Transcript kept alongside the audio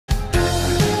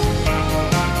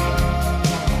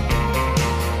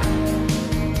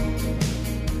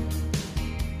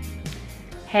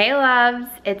Hey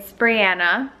loves, it's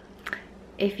Brianna.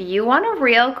 If you want a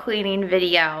real cleaning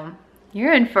video,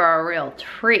 you're in for a real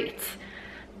treat.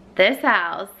 This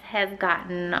house has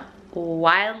gotten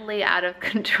wildly out of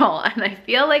control, and I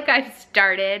feel like I've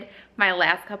started my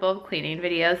last couple of cleaning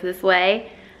videos this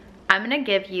way. I'm gonna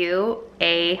give you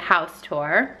a house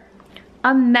tour,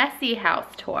 a messy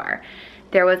house tour.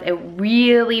 There was a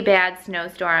really bad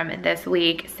snowstorm this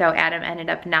week, so Adam ended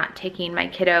up not taking my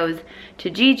kiddos to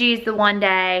Gigi's the one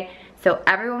day, so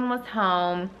everyone was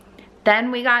home.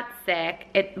 Then we got sick.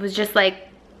 It was just like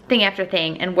thing after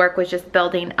thing, and work was just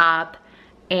building up.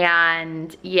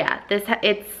 And yeah,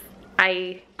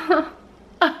 I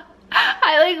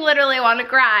like literally want to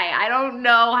cry. I don't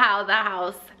know how the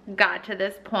house got to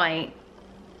this point.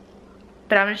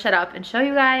 But I'm gonna shut up and show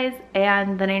you guys,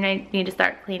 and then I need to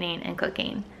start cleaning and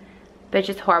cooking. But it's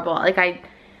just horrible. Like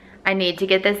I need to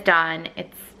get this done.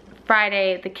 It's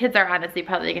Friday. The kids are honestly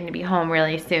probably gonna be home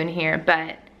really soon here,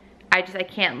 but I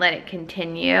can't let it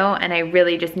continue, and I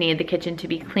really just need the kitchen to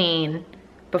be clean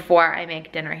before I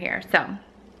make dinner here. So,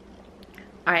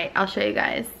 all right, I'll show you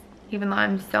guys, even though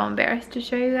I'm so embarrassed to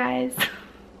show you guys.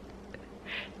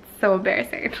 It's so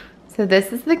embarrassing. So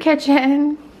this is the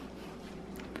kitchen.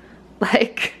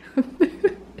 Like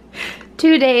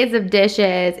 2 days of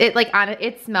dishes.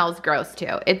 It smells gross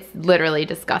too. It's literally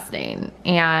disgusting.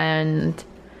 And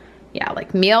yeah,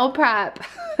 like meal prep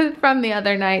from the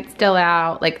other night still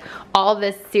out. Like all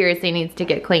this seriously needs to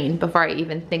get cleaned before I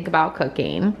even think about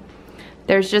cooking.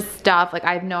 There's just stuff, like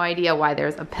I have no idea why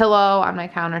there's a pillow on my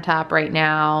countertop right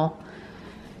now.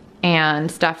 And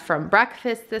stuff from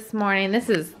breakfast this morning. This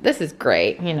is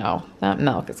great, you know. That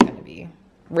milk is gonna be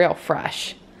real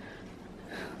fresh.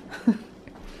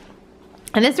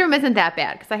 And this room isn't that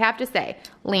bad, because I have to say,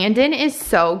 Landon is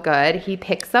so good. He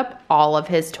picks up all of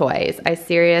his toys. I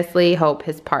seriously hope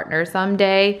his partner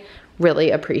someday really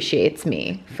appreciates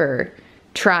me for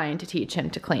trying to teach him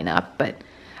to clean up. But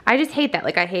I just hate that.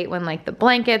 Like I hate when like the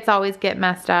blankets always get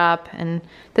messed up, and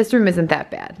this room isn't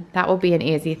that bad. That will be an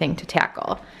easy thing to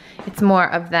tackle. It's more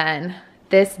of then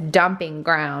this dumping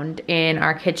ground in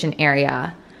our kitchen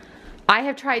area. I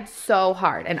have tried so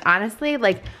hard, and honestly,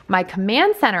 like my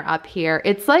command center up here,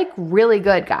 it's like really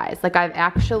good, guys. Like I've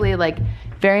actually like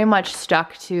very much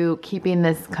stuck to keeping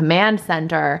this command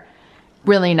center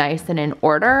really nice and in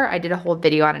order. I did a whole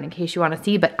video on it in case you want to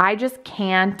see, but I just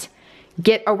can't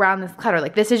get around this clutter.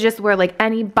 Like this is just where like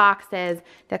any boxes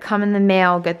that come in the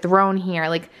mail get thrown here.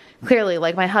 Like clearly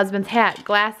like my husband's hat,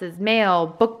 glasses, mail,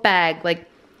 book bag, like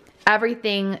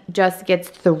everything just gets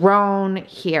thrown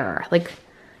here. Like,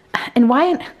 and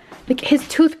why, like his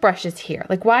toothbrush is here.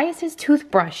 Like why is his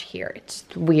toothbrush here? It's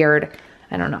weird.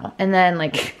 I don't know. And then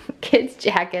like kids'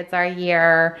 jackets are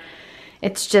here.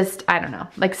 It's just, I don't know.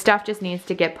 Like stuff just needs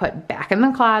to get put back in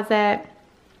the closet.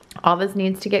 All this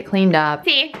needs to get cleaned up.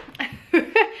 See,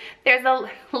 there's a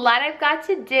lot I've got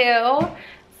to do.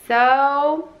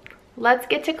 So let's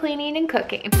get to cleaning and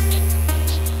cooking.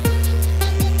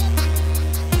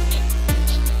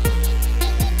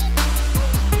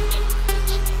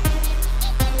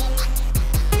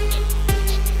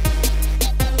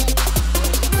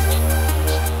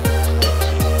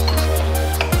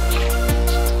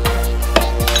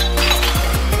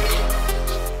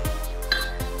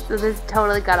 So this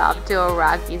totally got off to a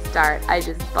rocky start. I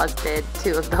just busted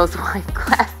 2 of those wine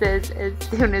glasses as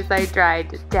soon as I tried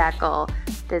to tackle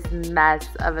this mess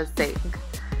of a sink.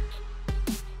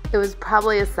 It was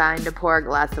probably a sign to pour a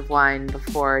glass of wine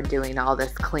before doing all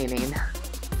this cleaning.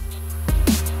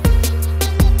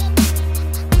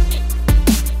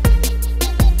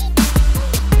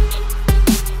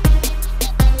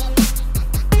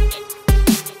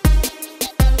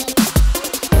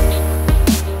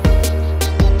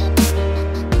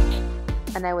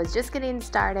 And I was just getting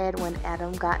started when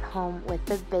Adam got home with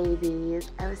the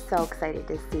babies. I was so excited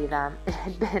to see them. It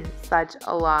had been such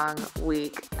a long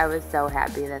week. I was so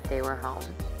happy that they were home.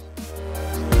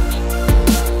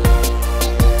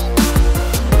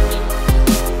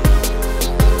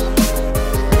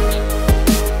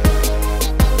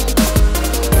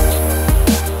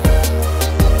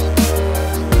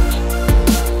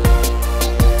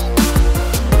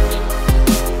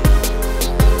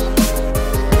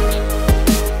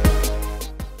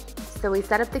 So we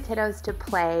set up the kiddos to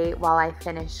play while I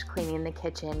finished cleaning the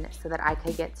kitchen so that I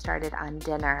could get started on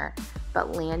dinner.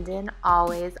 But Landon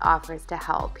always offers to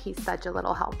help. He's such a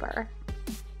little helper.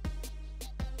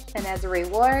 And as a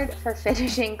reward for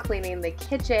finishing cleaning the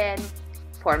kitchen,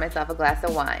 poured myself a glass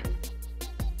of wine.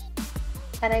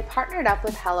 And I partnered up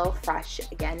with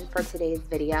HelloFresh again for today's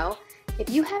video. If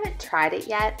you haven't tried it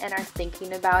yet and are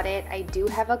thinking about it, I do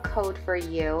have a code for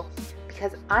you.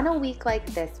 because on a week like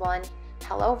this one,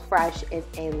 HelloFresh is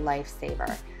a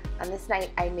lifesaver. On this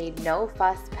night, I made no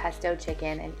fuss pesto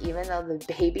chicken, and even though the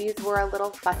babies were a little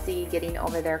fussy getting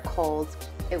over their colds,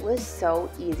 it was so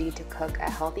easy to cook a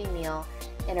healthy meal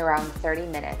in around 30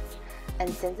 minutes. And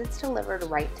since it's delivered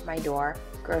right to my door,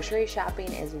 grocery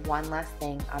shopping is one less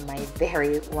thing on my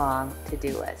very long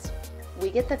to-do list. We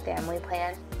get the family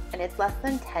plan, and it's less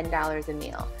than $10 a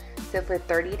meal. So for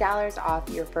 $30 off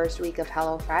your first week of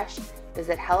HelloFresh,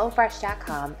 visit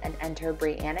HelloFresh.com and enter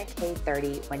Brianna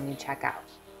K30 when you check out.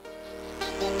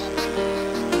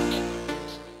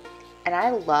 And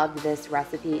I love this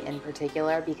recipe in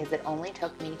particular because it only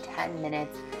took me 10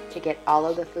 minutes to get all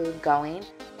of the food going,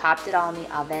 popped it all in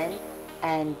the oven,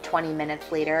 and 20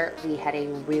 minutes later, we had a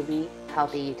really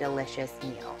healthy, delicious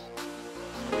meal.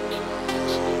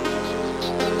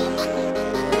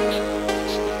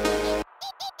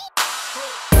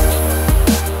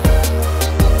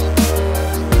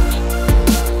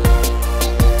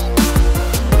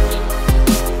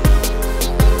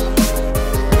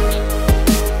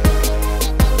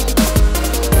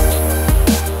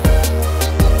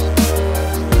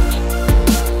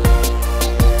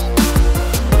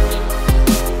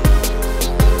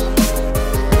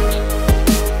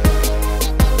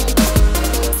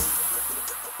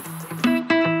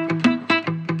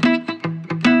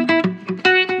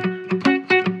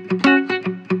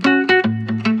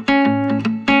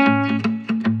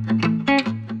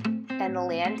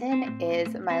 Landon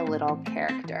is my little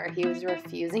character. He was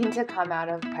refusing to come out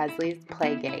of Presley's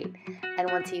play gate.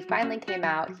 And once he finally came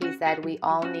out, he said we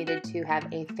all needed to have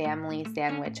a family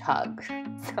sandwich hug.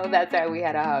 So that's why we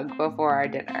had a hug before our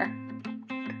dinner.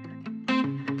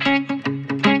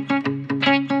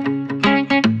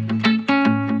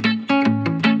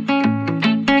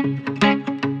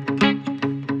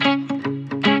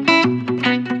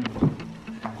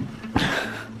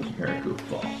 You're a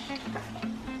goofball.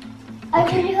 I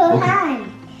can hold her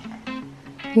hand.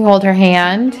 You hold her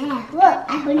hand? Yeah, look,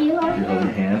 I hold your hand. You hold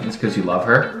her hand? It's because you love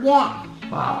her? Yeah.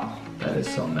 Wow, that is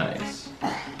so nice.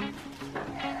 Oh,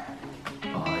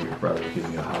 your brother's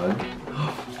giving you a hug.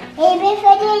 Baby's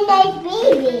such a nice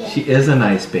baby. She is a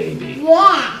nice baby.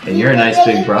 Yeah. And you're a nice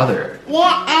big brother.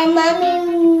 Yeah, and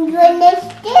Mommy's a nice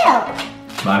girl.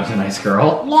 Mom's a nice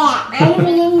girl? Yeah, I'm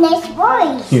really nice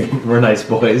boys. We're nice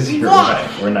boys. You're Yeah. right.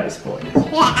 We're nice boys.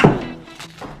 Yeah.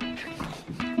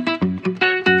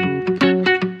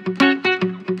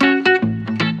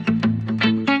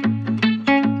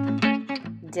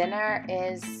 Dinner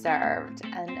is served,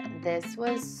 and this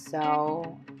was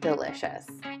so delicious.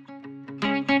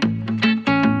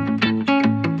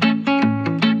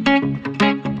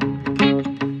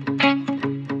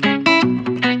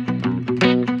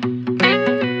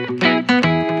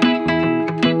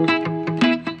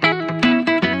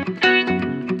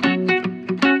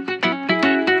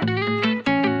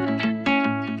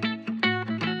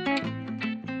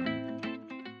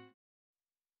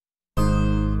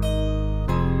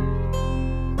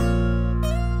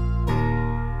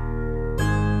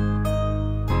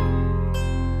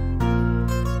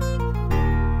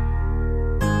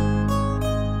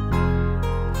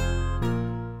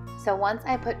 So once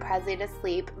I put Presley to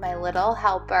sleep, my little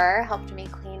helper helped me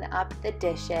clean up the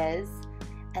dishes,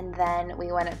 and then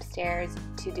we went upstairs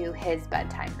to do his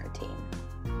bedtime routine.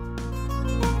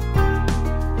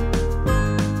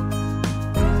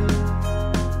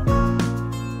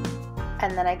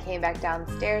 And then I came back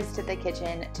downstairs to the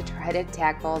kitchen to try to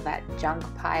tackle that junk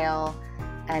pile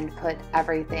and put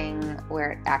everything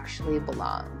where it actually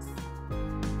belongs.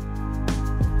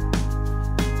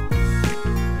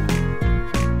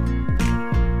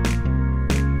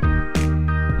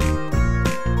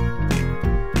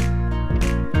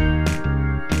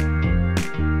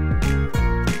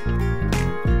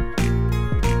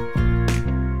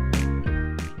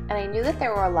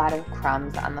 There were a lot of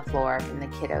crumbs on the floor from the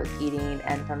kiddos eating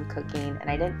and from cooking, and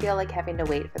I didn't feel like having to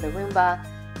wait for the Roomba,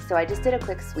 so I just did a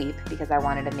quick sweep because I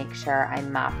wanted to make sure I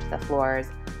mopped the floors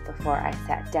before I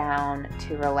sat down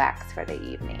to relax for the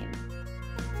evening.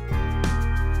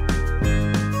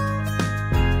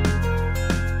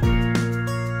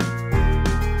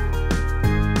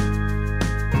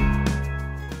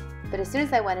 But as soon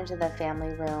as I went into the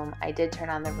family room, I did turn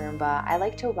on the Roomba. I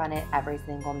like to run it every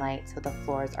single night so the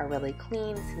floors are really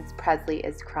clean since Presley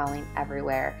is crawling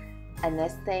everywhere. And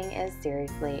this thing is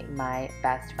seriously my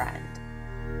best friend.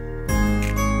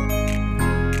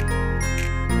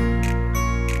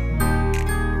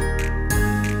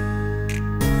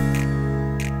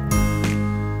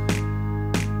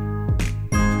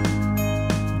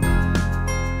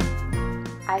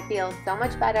 I feel so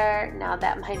much better now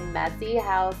that my messy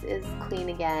house is clean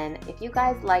again. If you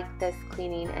guys liked this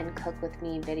cleaning and cook with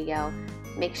me video,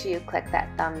 make sure you click that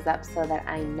thumbs up so that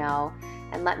I know.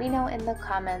 And let me know in the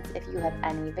comments if you have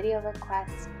any video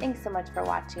requests. Thanks so much for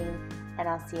watching, and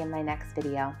I'll see you in my next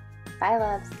video. Bye,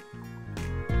 loves.